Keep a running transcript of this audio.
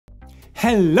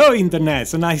Hello Internet,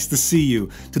 so nice to see you!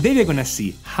 Today we're gonna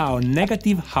see how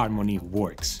negative harmony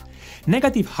works.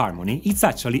 Negative harmony is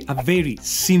actually a very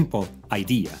simple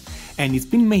idea, and it's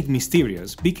been made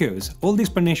mysterious because all the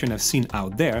explanation I've seen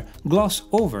out there gloss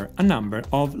over a number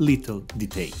of little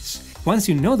details. Once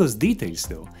you know those details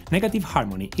though, negative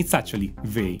harmony is actually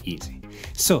very easy.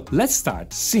 So let's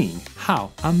start seeing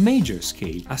how a major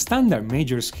scale, a standard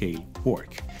major scale,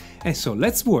 work. And so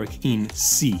let's work in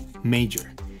C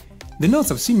major. The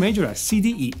notes of C major are C, D,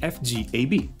 E, F, G, A,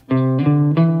 B.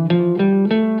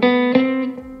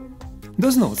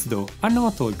 Those notes, though, are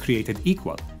not all created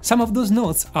equal. Some of those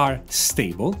notes are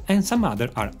stable and some other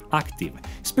are active.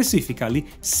 Specifically,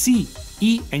 C,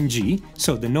 E, and G,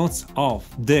 so the notes of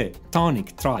the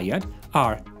tonic triad,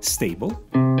 are stable.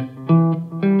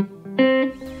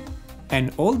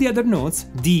 And all the other notes,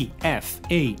 D, F,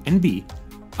 A, and B,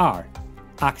 are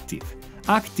active.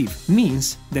 Active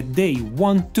means that they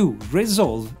want to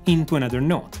resolve into another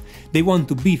note. They want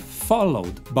to be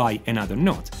followed by another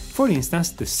note. For instance,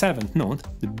 the seventh note,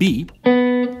 the B,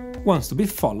 wants to be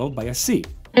followed by a C.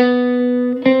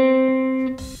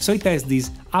 So it has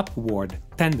this upward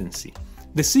tendency.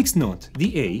 The sixth note,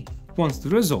 the A, wants to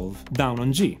resolve down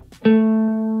on G.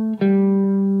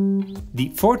 The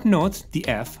fourth note, the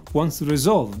F, wants to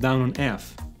resolve down on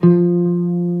F.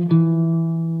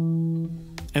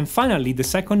 And finally, the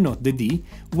second note, the D,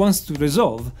 wants to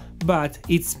resolve, but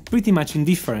it's pretty much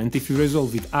indifferent if you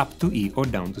resolve it up to E or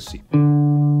down to C.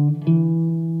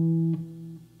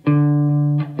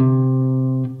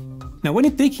 Now, when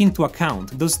you take into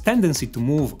account those tendency to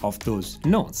move of those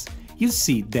notes, you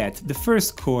see that the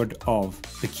first chord of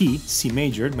the key, C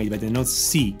major, made by the notes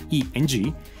C, E, and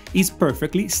G, is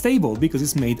perfectly stable because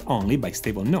it's made only by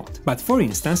stable note. But for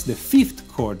instance, the fifth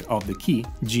chord of the key,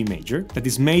 G major, that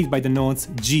is made by the notes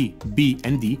G, B,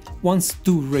 and D, wants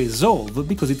to resolve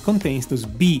because it contains those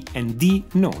B and D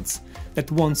notes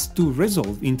that wants to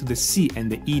resolve into the C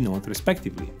and the E note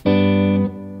respectively.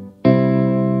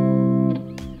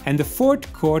 And the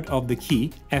fourth chord of the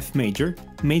key, F major,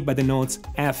 made by the notes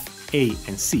F, A,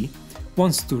 and C,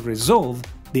 wants to resolve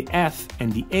the F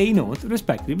and the A note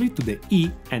respectively to the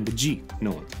E and the G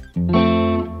note.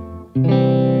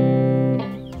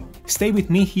 Stay with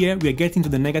me here, we are getting to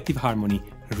the negative harmony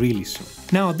really soon.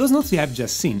 Now, those notes we have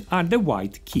just seen are the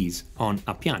white keys on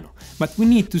a piano, but we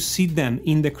need to see them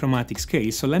in the chromatic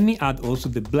scale, so let me add also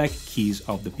the black keys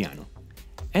of the piano.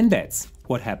 And that's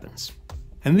what happens.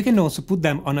 And we can also put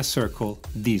them on a circle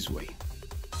this way.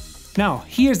 Now,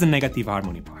 here's the negative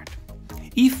harmony part.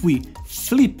 If we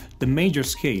flip the major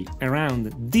scale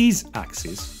around this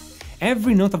axis,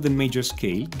 every note of the major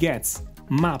scale gets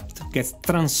mapped, gets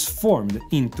transformed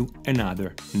into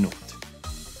another note.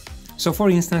 So for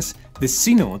instance, the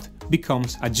C note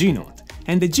becomes a G note,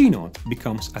 and the G note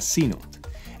becomes a C note,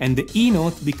 and the E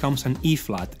note becomes an E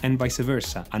flat, and vice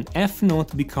versa. An F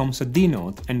note becomes a D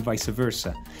note, and vice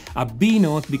versa. A B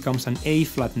note becomes an A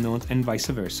flat note, and vice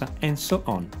versa, and so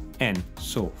on and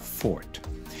so forth.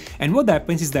 And what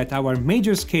happens is that our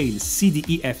major scale C, D,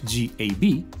 E, F, G, A,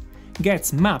 B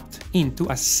gets mapped into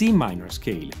a C minor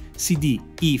scale, C, D,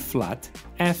 E flat,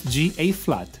 F, G, A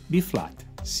flat, B flat,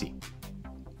 C.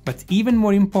 But even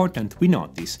more important, we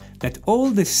notice that all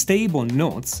the stable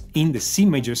notes in the C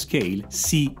major scale,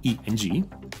 C, E, and G,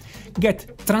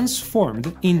 get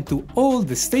transformed into all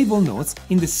the stable notes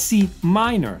in the C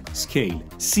minor scale,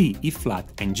 C, E flat,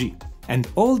 and G. And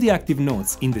all the active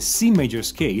notes in the C major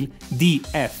scale, D,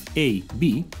 F, A,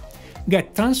 B,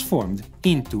 get transformed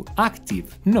into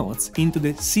active notes into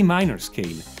the C minor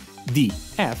scale, D,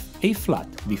 F, A flat,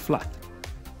 B flat.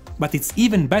 But it's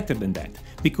even better than that,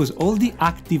 because all the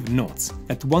active notes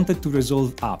that wanted to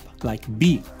resolve up, like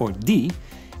B or D,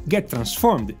 get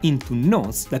transformed into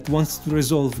notes that wants to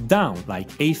resolve down, like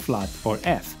A flat or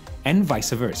F, and vice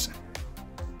versa.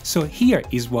 So here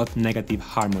is what negative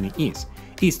harmony is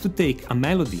to take a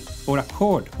melody or a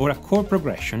chord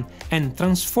progression and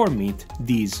transform it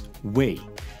this way,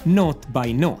 note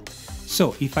by note.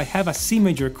 So if I have a C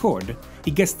major chord,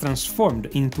 it gets transformed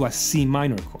into a C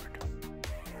minor chord.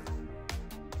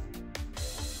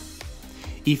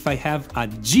 If I have a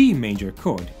G major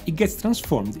chord, it gets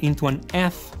transformed into an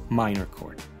F minor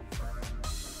chord.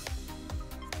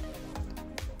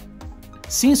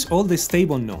 Since all the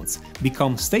stable notes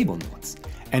become stable notes,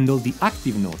 and all the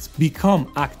active notes become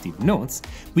active notes,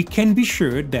 we can be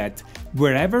sure that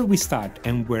wherever we start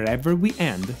and wherever we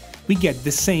end, we get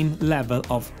the same level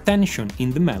of tension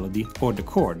in the melody or the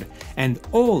chord, and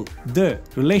all the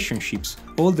relationships,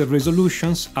 all the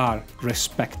resolutions are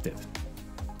respected.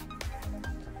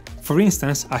 For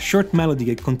instance, a short melody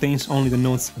that contains only the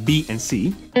notes B and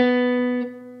C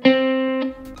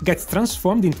gets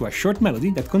transformed into a short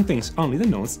melody that contains only the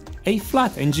notes A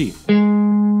flat and G.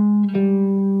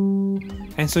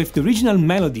 And so if the original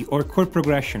melody or chord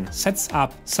progression sets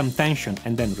up some tension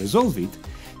and then resolve it,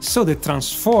 so the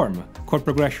transform chord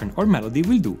progression or melody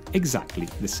will do exactly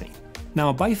the same.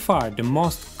 Now, by far the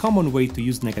most common way to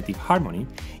use negative harmony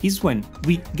is when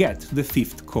we get to the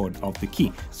fifth chord of the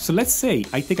key. So let's say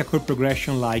I take a chord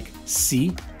progression like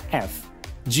C, F,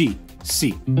 G,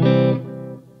 C.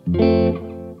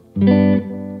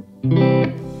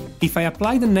 If I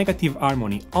apply the negative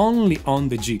harmony only on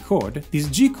the G chord, this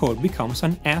G chord becomes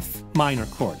an F minor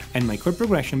chord, and my chord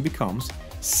progression becomes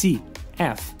C,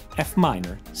 F, F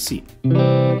minor, C.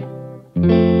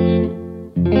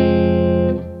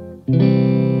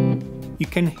 You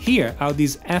can hear how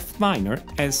this F minor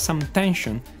has some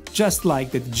tension, just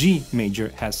like the G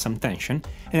major has some tension,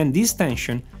 and then this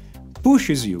tension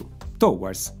pushes you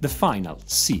towards the final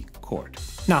C chord.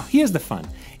 Now, here's the fun.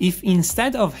 If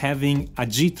instead of having a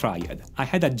G triad, I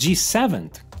had a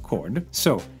G7th chord,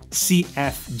 so C,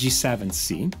 F, G7,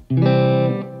 C,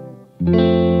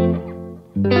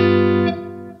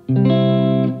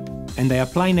 and I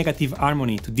apply negative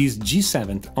harmony to this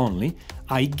G7th only,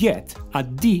 I get a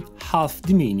D half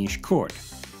diminished chord.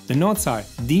 The notes are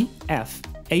D, F,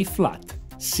 A flat,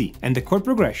 C, and the chord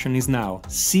progression is now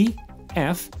C,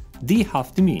 F, D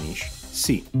half diminished,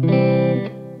 C.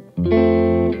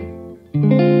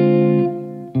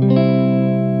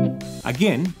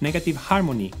 Again, negative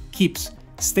harmony keeps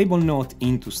stable note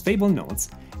into stable notes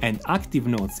and active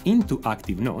notes into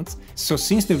active notes, so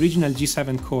since the original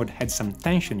G7 chord had some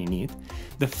tension in it,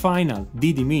 the final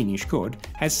D diminished chord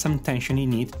has some tension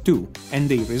in it too, and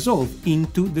they resolve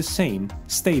into the same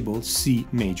stable C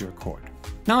major chord.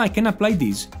 Now I can apply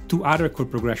this to other chord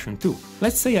progression too.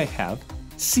 Let's say I have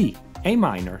C, A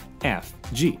minor, F,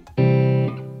 G.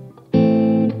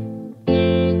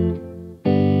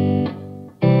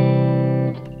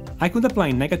 I could apply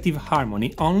negative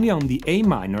harmony only on the A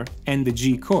minor and the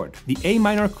G chord. The A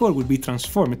minor chord will be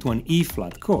transformed to an E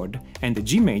flat chord, and the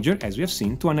G major, as we have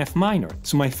seen, to an F minor.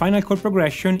 So my final chord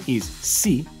progression is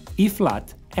C, E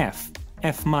flat, F,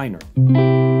 F minor.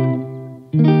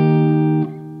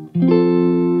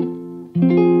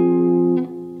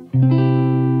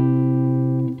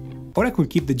 Or I could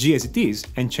keep the G as it is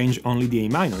and change only the A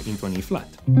minor into an E flat.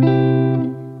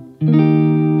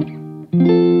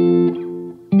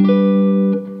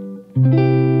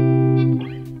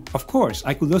 Of course,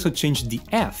 I could also change the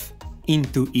F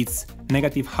into its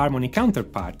negative harmony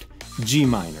counterpart, G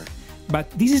minor. But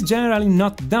this is generally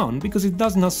not done because it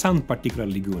does not sound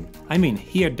particularly good. I mean,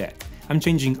 hear that. I'm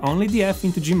changing only the F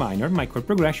into G minor, my chord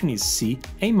progression is C,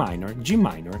 A minor, G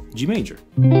major.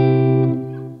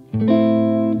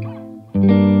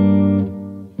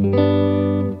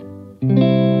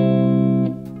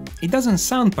 It doesn't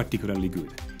sound particularly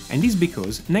good, and this is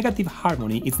because negative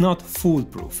harmony is not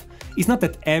foolproof. It's not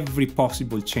that every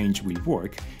possible change will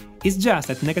work, it's just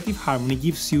that negative harmony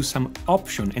gives you some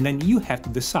option and then you have to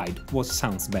decide what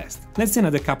sounds best. Let's see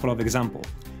another couple of examples.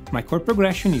 My chord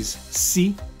progression is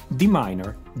C, D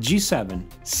minor, G7,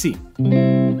 C.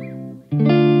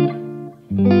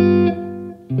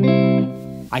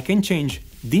 I can change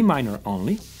D minor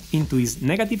only into its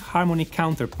negative harmony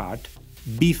counterpart,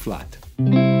 B flat.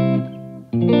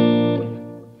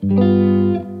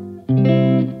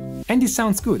 And this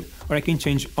sounds good, or I can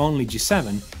change only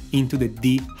G7 into the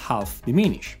D half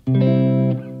diminish.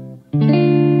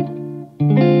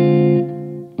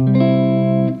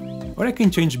 Or I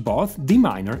can change both D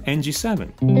minor and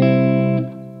G7.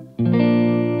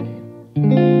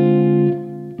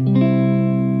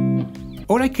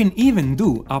 Or I can even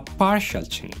do a partial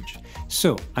change.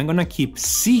 So I'm gonna keep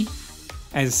C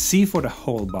as C for the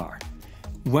whole bar.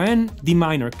 When D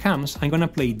minor comes, I'm gonna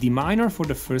play D minor for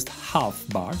the first half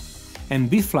bar and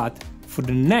B flat for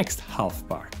the next half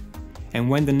bar. And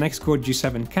when the next chord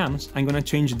G7 comes, I'm gonna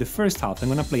change the first half. I'm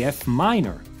gonna play F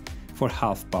minor for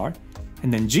half bar,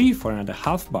 and then G for another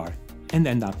half bar, and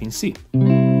end up in C.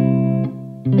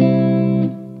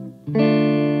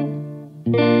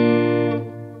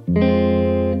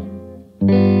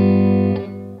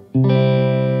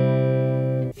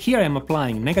 Here I am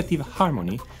applying negative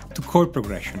harmony to chord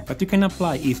progression, but you can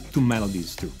apply it to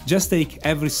melodies too. Just take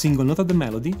every single note of the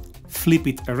melody, flip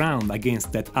it around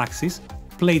against that axis,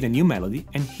 play the new melody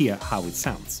and hear how it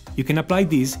sounds. You can apply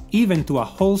this even to a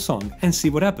whole song and see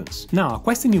what happens. Now, a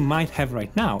question you might have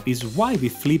right now is why we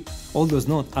flip all those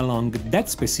notes along that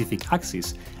specific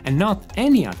axis and not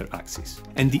any other axis.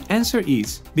 And the answer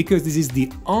is because this is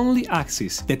the only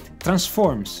axis that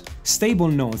transforms stable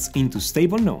notes into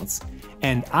stable notes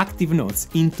and active notes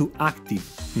into active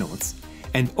notes,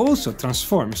 and also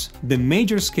transforms the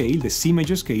major scale, the C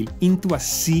major scale, into a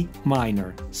C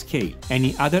minor scale.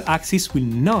 Any other axis will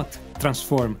not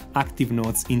transform active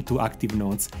notes into active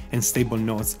notes and stable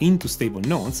notes into stable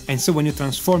notes, and so when you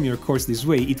transform your chords this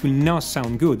way, it will not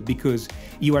sound good because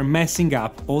you are messing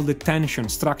up all the tension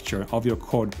structure of your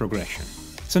chord progression.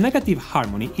 So negative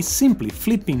harmony is simply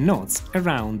flipping notes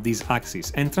around this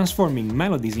axis and transforming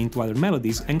melodies into other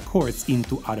melodies and chords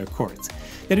into other chords.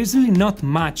 There is really not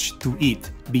much to it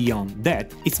beyond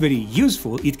that. It's very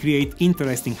useful, it creates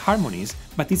interesting harmonies,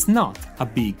 but it's not a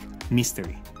big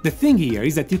mystery. The thing here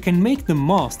is that you can make the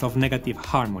most of negative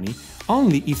harmony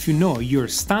only if you know your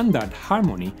standard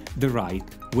harmony the right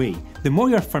way. The more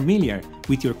you're familiar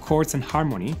with your chords and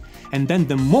harmony, and then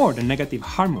the more the negative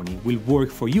harmony will work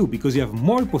for you because you have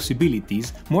more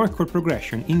possibilities, more chord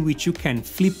progression in which you can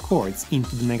flip chords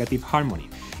into the negative harmony.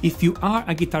 If you are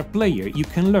a guitar player, you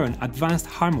can learn advanced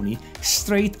harmony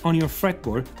straight on your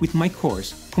fretboard with my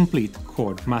course, Complete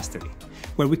Chord Mastery,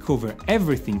 where we cover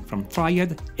everything from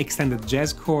triad, extended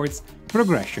jazz chords,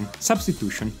 progression,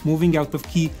 substitution, moving out of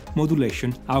key,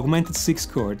 modulation, augmented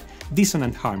sixth chord,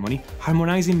 dissonant harmony,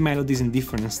 harmonizing melodies in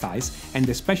different styles, and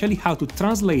especially how to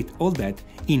translate all that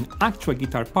in actual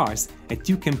guitar parts that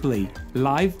you can play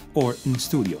live or in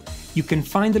studio. You can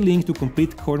find the link to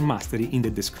Complete Chord Mastery in the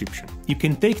description. You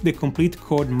can take the Complete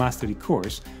Chord Mastery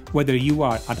course whether you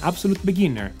are an absolute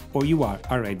beginner or you are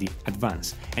already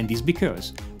advanced. And this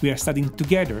because we are studying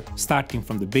together starting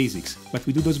from the basics, but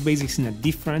we do those basics in a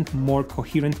different, more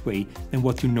coherent way than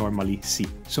what you normally see.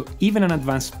 So even an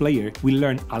advanced player will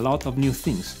learn a lot of new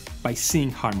things by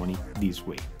seeing harmony this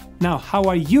way. Now, how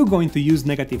are you going to use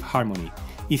negative harmony?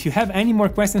 If you have any more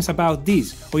questions about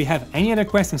this, or you have any other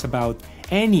questions about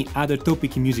any other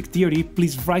topic in music theory,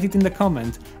 please write it in the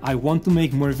comment. I want to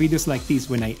make more videos like this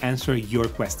when I answer your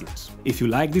questions. If you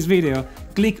like this video,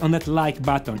 click on that like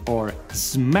button or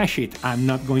smash it. I'm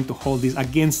not going to hold this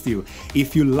against you.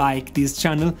 If you like this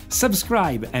channel,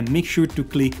 subscribe and make sure to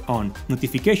click on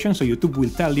notifications so YouTube will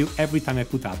tell you every time I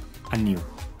put up a new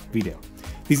video.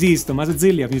 This is Tommaso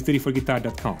Zilli of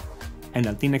musictheoryforguitar.com, and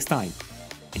until next time,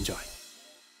 enjoy.